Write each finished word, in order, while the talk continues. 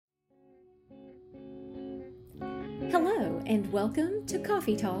Hello and welcome to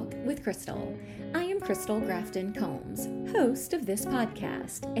Coffee Talk with Crystal. I am Crystal Grafton Combs, host of this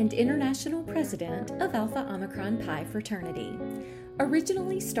podcast and international president of Alpha Omicron Pi Fraternity.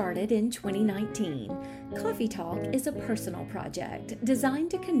 Originally started in 2019, Coffee Talk is a personal project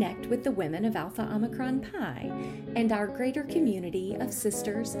designed to connect with the women of Alpha Omicron Pi and our greater community of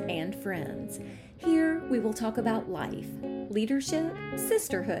sisters and friends. Here we will talk about life, leadership,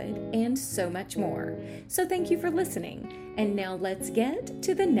 sisterhood, and so much more. So thank you for listening. And now let's get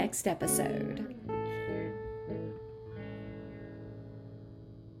to the next episode.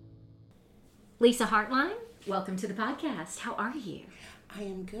 Lisa Hartline, welcome to the podcast. How are you? I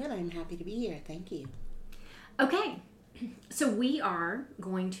am good. I'm happy to be here. Thank you. Okay, so we are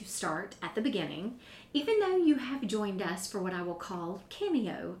going to start at the beginning. Even though you have joined us for what I will call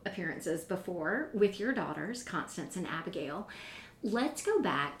cameo appearances before with your daughters, Constance and Abigail, let's go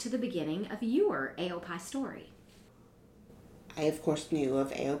back to the beginning of your AOPI story. I, of course, knew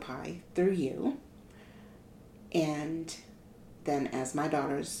of AOPI through you. And then as my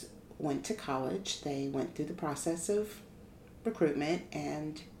daughters went to college, they went through the process of recruitment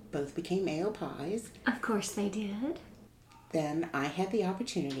and both became AOPIs. Of course they did. Then I had the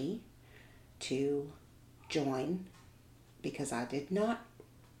opportunity to join because I did not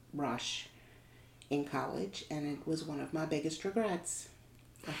rush in college, and it was one of my biggest regrets.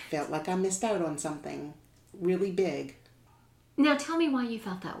 I felt like I missed out on something really big. Now tell me why you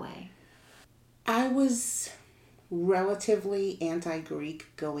felt that way. I was relatively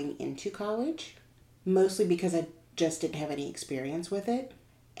anti-Greek going into college, mostly because I just didn't have any experience with it,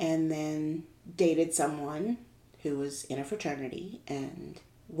 and then dated someone who was in a fraternity and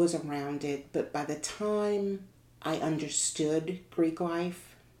was around it. But by the time I understood Greek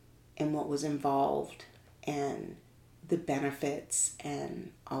life and what was involved and the benefits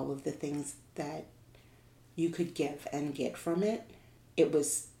and all of the things that you could give and get from it, it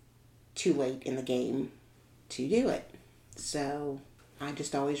was too late in the game to do it. So I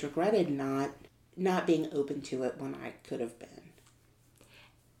just always regretted not being open to it when I could have been.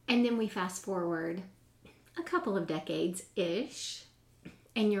 And then we fast forward a couple of decades-ish,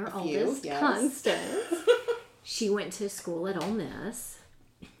 and your oldest, yes. Constance, she went to school at Ole Miss.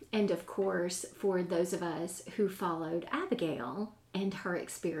 And of course, for those of us who followed Abigail and her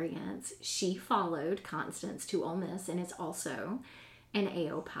experience, she followed Constance to Ole Miss and is also an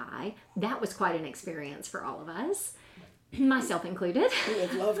AOPI. That was quite an experience for all of us, myself included. We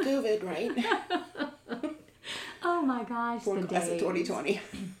have loved COVID, right? Oh my gosh, for the class of days. 2020.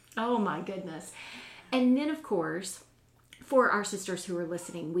 Oh my goodness. And then, of course, for our sisters who are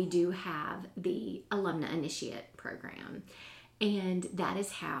listening, we do have the Alumna Initiate program. And that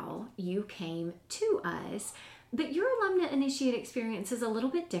is how you came to us. But your Alumna Initiate experience is a little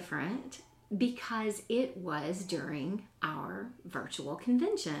bit different because it was during our virtual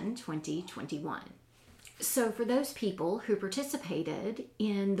convention 2021. So for those people who participated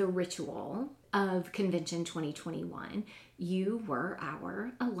in the ritual of Convention 2021, you were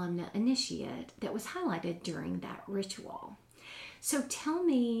our Alumna Initiate that was highlighted during that ritual. So tell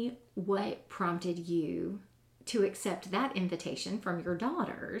me what prompted you to accept that invitation from your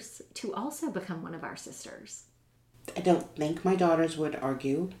daughters to also become one of our sisters. I don't think my daughters would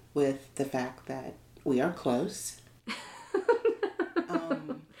argue with the fact that we are close.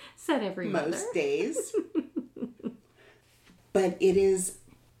 Said every mother. Most days. But it is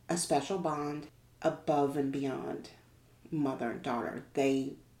a special bond above and beyond mother and daughter.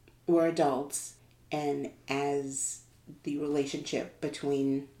 They were adults, and as the relationship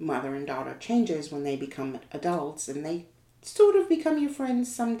between mother and daughter changes when they become adults, and they sort of become your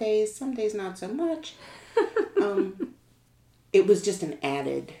friends some days not so much, it was just an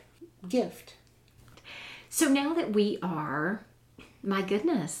added gift. So now that we are, my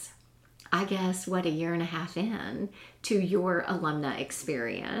goodness, I guess, a year and a half in to your alumna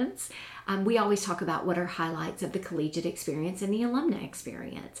experience. We always talk about what are highlights of the collegiate experience and the alumna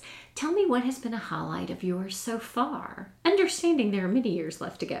experience. Tell me what has been a highlight of yours so far, understanding there are many years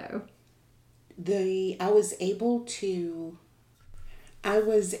left to go. I was able to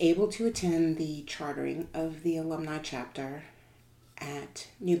attend the chartering of the alumni chapter at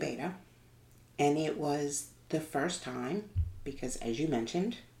New Beta, and it was the first time, because as you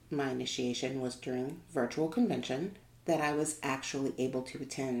mentioned, my initiation was during virtual convention, that I was actually able to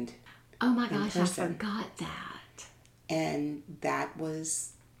attend. Oh my gosh, I forgot that. And that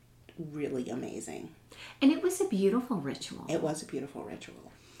was really amazing. And it was a beautiful ritual. It was a beautiful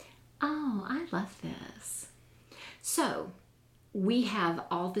ritual. Oh, I love this. So, we have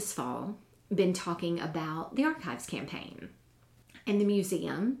all this fall been talking about the Archives campaign. And the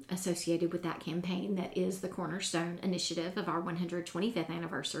museum associated with that campaign, that is the cornerstone initiative of our 125th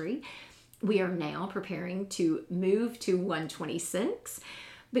anniversary. We are now preparing to move to 126,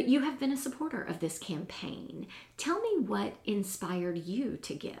 but you have been a supporter of this campaign. Tell me what inspired you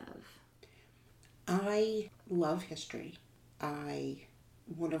to give. I love history.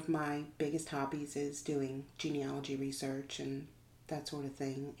 One of my biggest hobbies is doing genealogy research and that sort of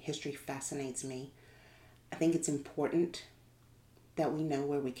thing. History fascinates me. I think it's important that we know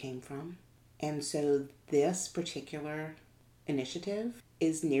where we came from. And so this particular initiative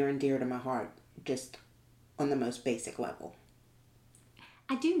is near and dear to my heart, just on the most basic level.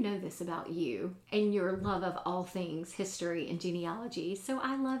 I do know this about you and your love of all things history and genealogy, so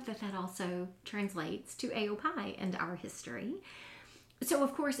I love that that also translates to AOPI and our history. So,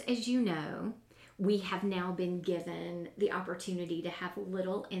 of course, as you know, we have now been given the opportunity to have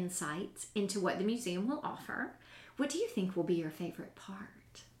little insights into what the museum will offer. What do you think will be your favorite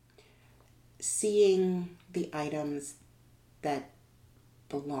part? Seeing the items that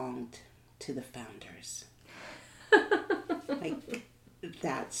belonged to the founders. Like,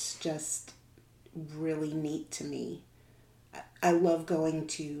 that's just really neat to me. I love going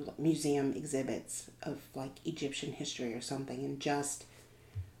to museum exhibits of like Egyptian history or something, and just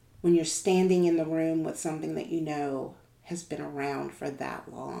when you're standing in the room with something that you know has been around for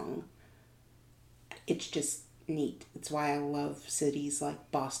that long, it's just neat. It's why I love cities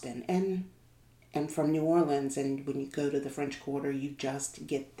like Boston and from New Orleans, and when you go to the French Quarter, you just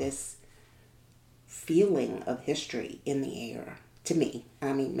get this feeling of history in the air. To me,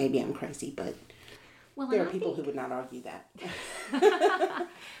 I mean, maybe I'm crazy, but there are people who would not argue that.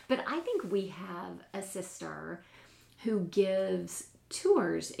 But I think we have a sister who gives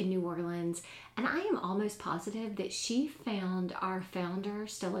tours in New Orleans, and I am almost positive that she found our founder,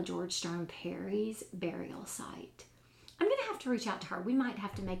 Stella George Stern Perry's burial site. I'm going to have to reach out to her. We might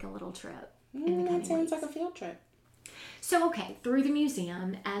have to make a little trip in the coming That sounds weeks. like a field trip. So, okay, through the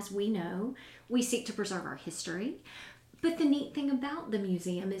museum, as we know, we seek to preserve our history. But the neat thing about the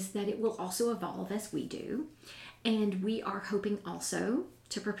museum is that it will also evolve as we do. And we are hoping also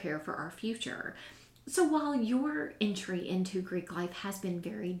to prepare for our future. So while your entry into Greek life has been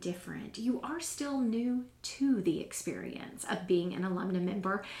very different, you are still new to the experience of being an alumna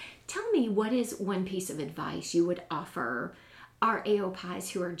member. Tell me, what is one piece of advice you would offer our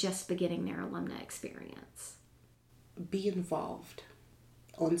AOPIs who are just beginning their alumna experience? Be involved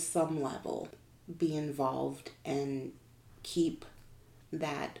on some level. Be involved and keep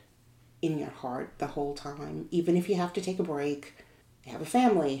that in your heart the whole time. Even if you have to take a break, have a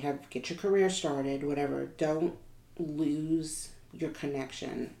family, get your career started, whatever. Don't lose your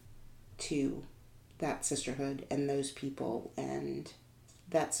connection to that sisterhood and those people and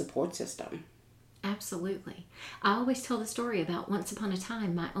that support system. Absolutely. I always tell the story about once upon a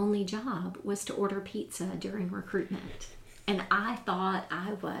time, my only job was to order pizza during recruitment. And I thought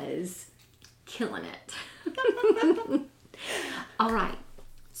I was killing it. All right.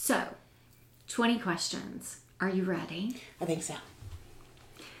 So, 20 questions. Are you ready? I think so.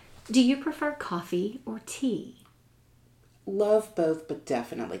 Do you prefer coffee or tea? Love both, but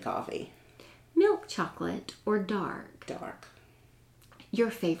definitely coffee. Milk chocolate or dark? Dark.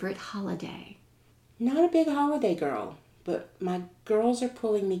 Your favorite holiday? Not a big holiday girl, but my girls are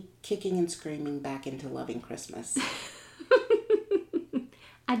pulling me kicking and screaming back into loving Christmas.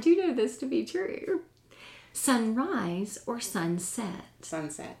 I do know this to be true. Sunrise or sunset?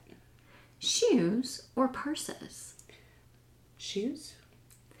 Sunset. Shoes or purses? Shoes.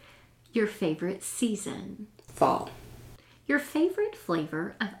 Your favorite season? Fall. Your favorite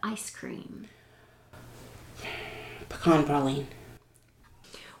flavor of ice cream? Pecan praline.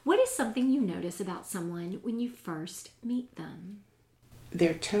 What is something you notice about someone when you first meet them?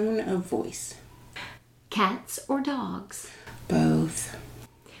 Their tone of voice. Cats or dogs? Both.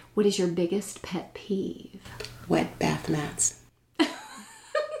 What is your biggest pet peeve? Wet bath mats.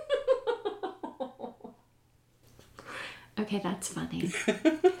 Okay, that's funny.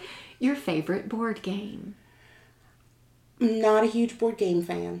 Your favorite board game? Not a huge board game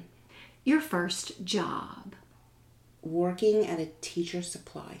fan. Your first job? Working at a teacher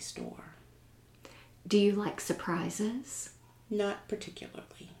supply store. Do you like surprises? Not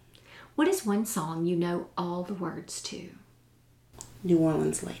particularly. What is one song you know all the words to? New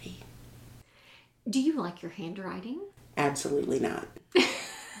Orleans Lady. Do you like your handwriting? Absolutely not.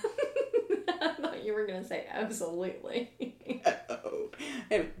 I thought you were going to say absolutely. Uh-oh.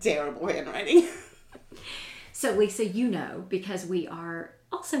 I have terrible handwriting. So, Lisa, you know, because we are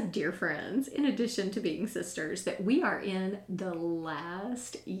all also, dear friends, in addition to being sisters, that we are in the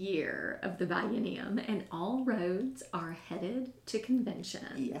last year of the biennium and all roads are headed to convention.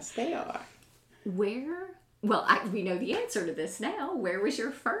 Yes, they are. We know the answer to this now. Where was your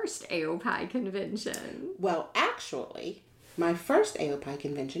first AOPI convention? Well, actually, my first AOPI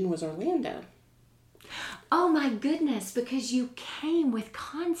convention was Orlando. Oh my goodness, because you came with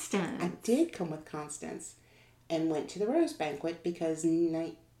Constance. I did come with Constance and went to the Rose Banquet because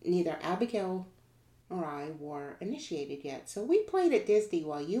neither Abigail or I were initiated yet. So we played at Disney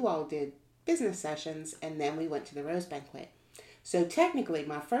while you all did business sessions, and then we went to the Rose Banquet. So technically,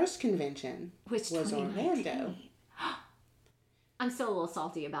 my first convention was Orlando. I'm still a little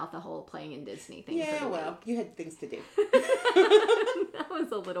salty about the whole playing in Disney thing. Yeah, well, you had things to do. I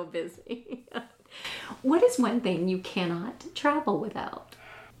was a little busy. What is one thing you cannot travel without?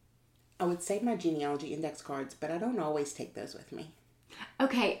 I would say my genealogy index cards, but I don't always take those with me.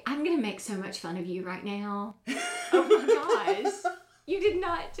 Okay, I'm going to make so much fun of you right now. Oh my gosh. You did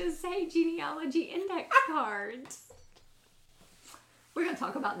not just say genealogy index cards. We're going to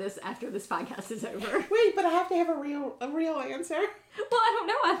talk about this after this podcast is over. Wait, but I have to have a real answer. Well, I don't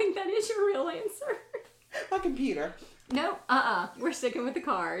know. I think that is your real answer. My computer. No, we're sticking with the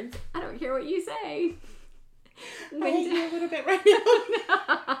cards. I don't care what you say. I hate you a little bit right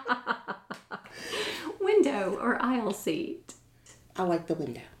now. Window or aisle seat? I like the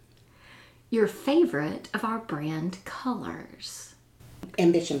window. Your favorite of our brand colors?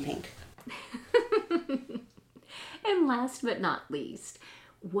 Ambition pink. And last but not least,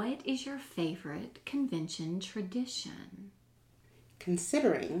 what is your favorite convention tradition?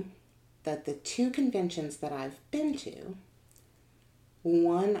 Considering that the 2 conventions that I've been to,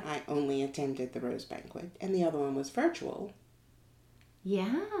 one I only attended the Rose Banquet and the other one was virtual.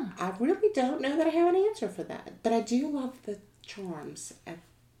 Yeah. I really don't know that I have an answer for that, but I do love the charms at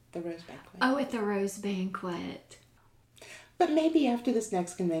the Rose Banquet. Oh, at the Rose Banquet. But maybe after this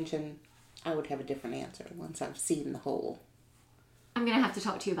next convention, I would have a different answer once I've seen the whole. I'm going to have to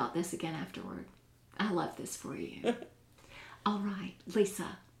talk to you about this again afterward. I love this for you. All right,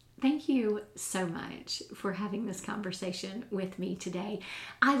 Lisa, thank you so much for having this conversation with me today.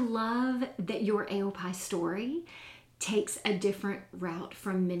 I love that your AOPI story takes a different route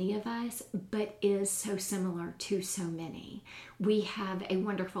from many of us, but is so similar to so many. We have a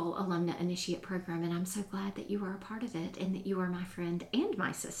wonderful alumna initiate program, and I'm so glad that you are a part of it and that you are my friend and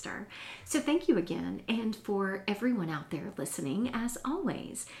my sister. So thank you again. And for everyone out there listening, as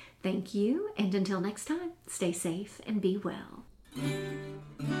always, thank you. And until next time, stay safe and be well.